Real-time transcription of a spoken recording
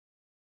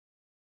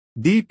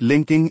Deep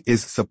linking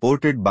is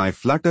supported by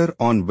Flutter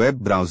on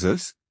web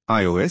browsers,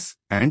 iOS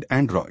and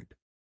Android.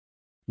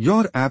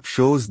 Your app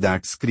shows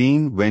that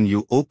screen when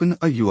you open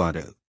a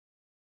URL.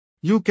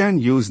 You can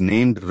use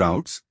named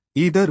routes,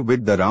 either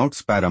with the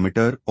routes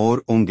parameter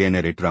or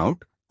onGenerate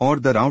route, or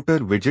the router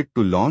widget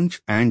to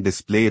launch and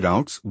display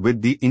routes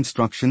with the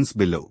instructions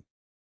below.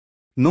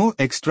 No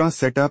extra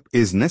setup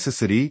is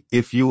necessary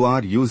if you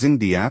are using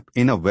the app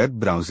in a web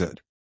browser.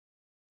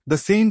 The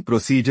same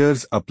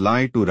procedures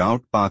apply to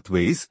route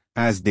pathways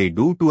as they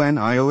do to an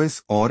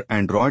iOS or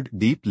Android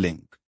deep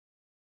link.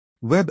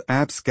 Web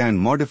apps can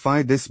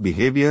modify this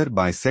behavior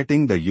by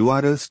setting the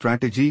URL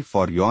strategy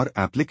for your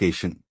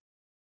application.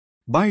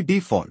 By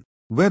default,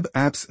 web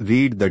apps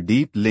read the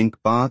deep link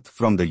path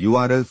from the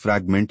URL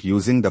fragment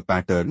using the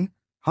pattern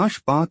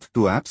 #path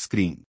to app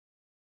screen.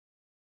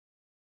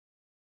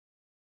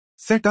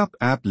 Set up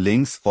app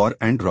links for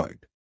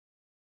Android.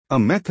 A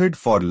method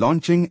for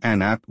launching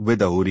an app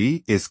with a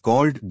URI is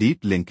called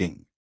deep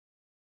linking.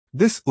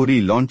 This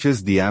URI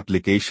launches the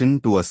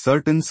application to a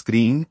certain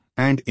screen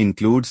and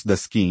includes the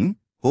scheme,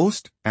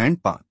 host,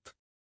 and path.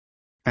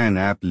 An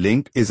app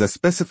link is a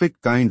specific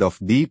kind of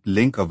deep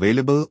link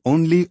available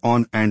only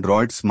on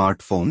Android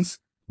smartphones,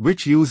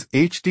 which use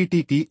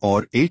HTTP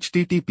or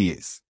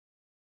HTTPS.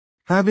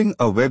 Having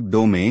a web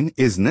domain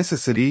is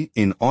necessary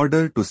in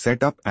order to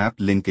set up app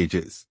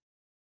linkages.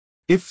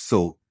 If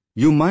so,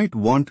 you might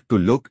want to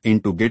look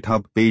into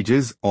GitHub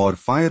Pages or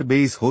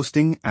Firebase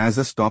hosting as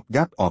a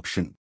stopgap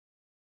option.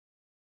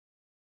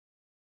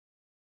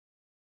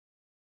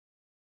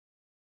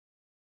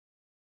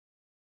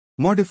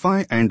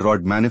 Modify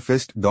Android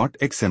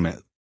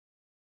manifest.xml.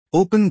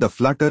 Open the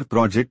Flutter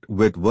project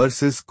with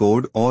Versus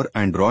Code or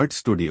Android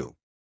Studio.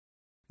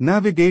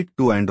 Navigate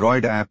to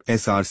Android app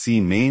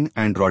src main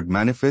Android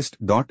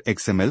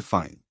manifest.xml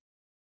file.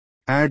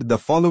 Add the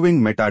following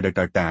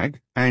metadata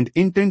tag and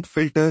intent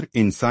filter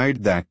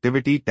inside the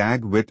activity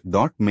tag with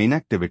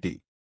 .mainActivity.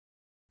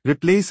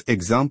 Replace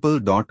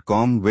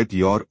example.com with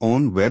your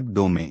own web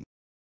domain.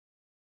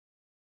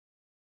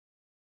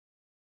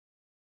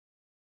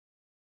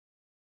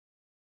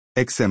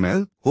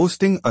 XML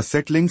hosting a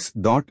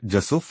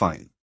settlinks.jso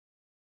file.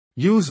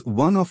 Use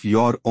one of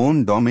your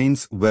own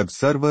domain's web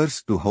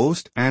servers to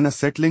host an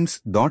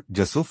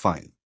settlinks.jso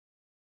file.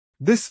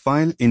 This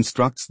file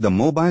instructs the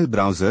mobile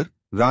browser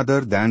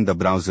rather than the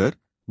browser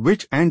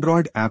which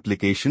Android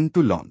application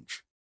to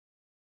launch.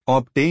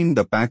 Obtain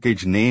the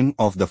package name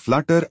of the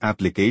Flutter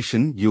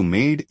application you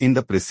made in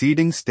the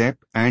preceding step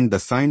and the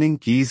signing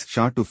keys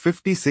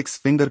SHA-256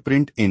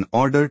 fingerprint in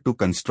order to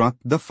construct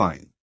the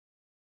file.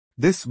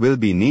 This will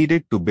be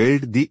needed to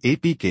build the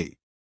APK.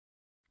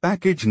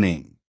 Package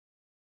name.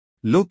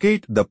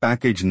 Locate the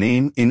package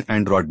name in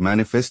Android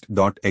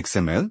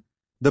manifest.xml,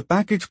 the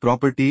package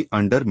property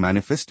under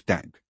manifest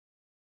tag.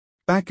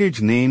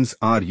 Package names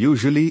are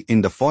usually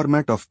in the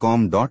format of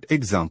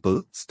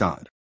com.example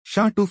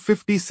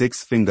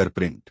 *SHA-256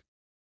 fingerprint.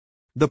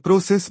 The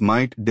process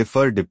might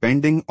differ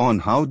depending on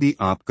how the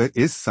APK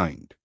is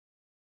signed.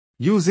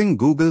 Using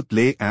Google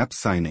Play app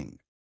signing.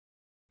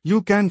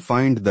 You can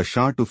find the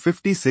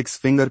SHA-256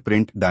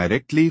 fingerprint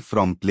directly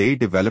from Play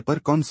Developer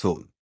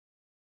Console.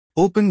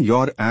 Open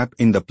your app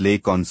in the Play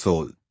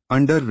console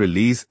under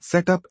Release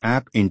Setup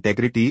App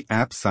Integrity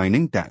App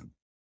Signing tab.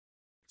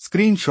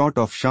 Screenshot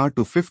of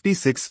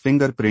SHA-256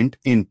 fingerprint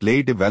in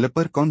Play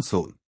Developer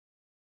Console.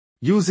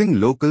 Using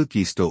Local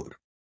Key Store.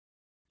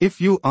 If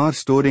you are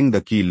storing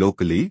the key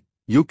locally,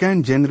 you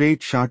can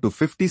generate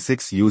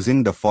SHA-256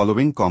 using the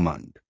following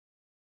command.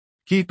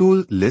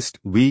 Keytool list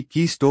v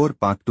keystore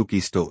path to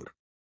keystore.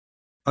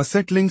 A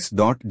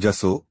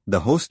settlinks.jso, the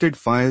hosted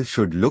file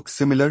should look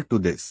similar to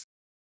this.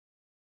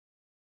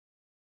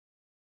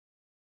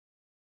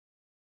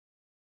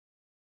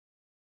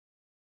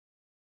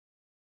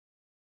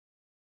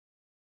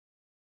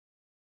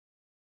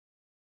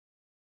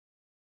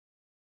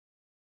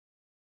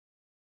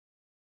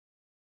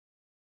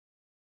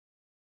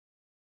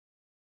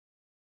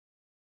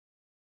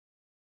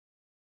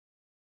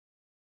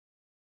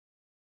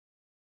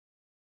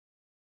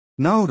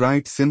 Now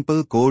write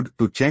simple code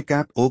to check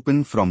app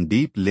open from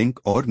deep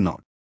link or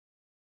not.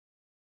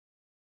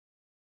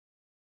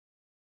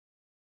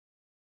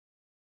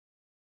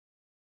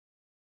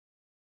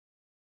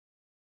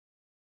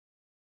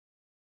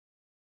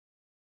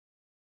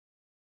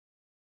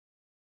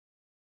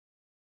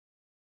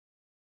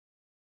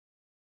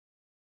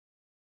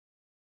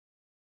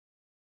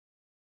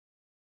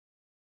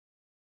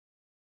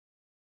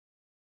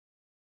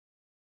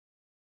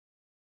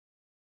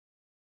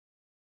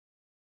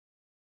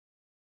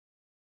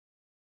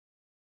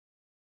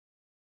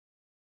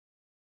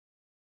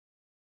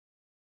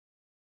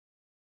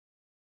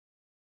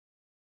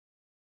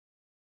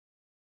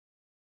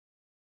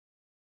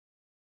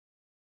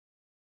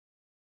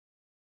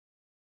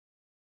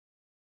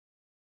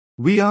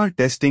 We are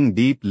testing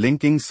deep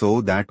linking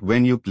so that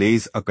when you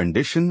place a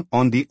condition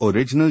on the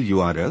original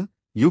URL,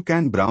 you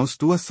can browse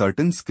to a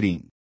certain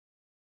screen.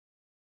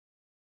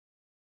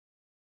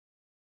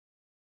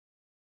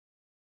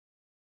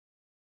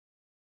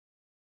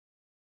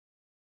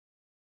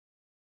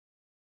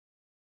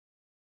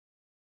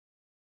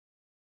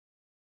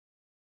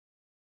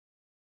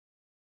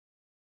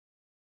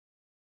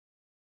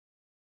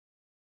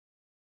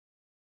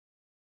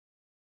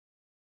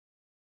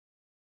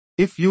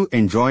 If you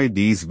enjoy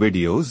these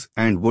videos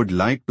and would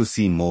like to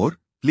see more,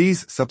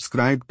 please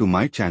subscribe to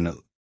my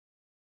channel.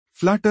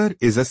 Flutter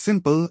is a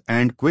simple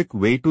and quick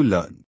way to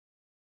learn.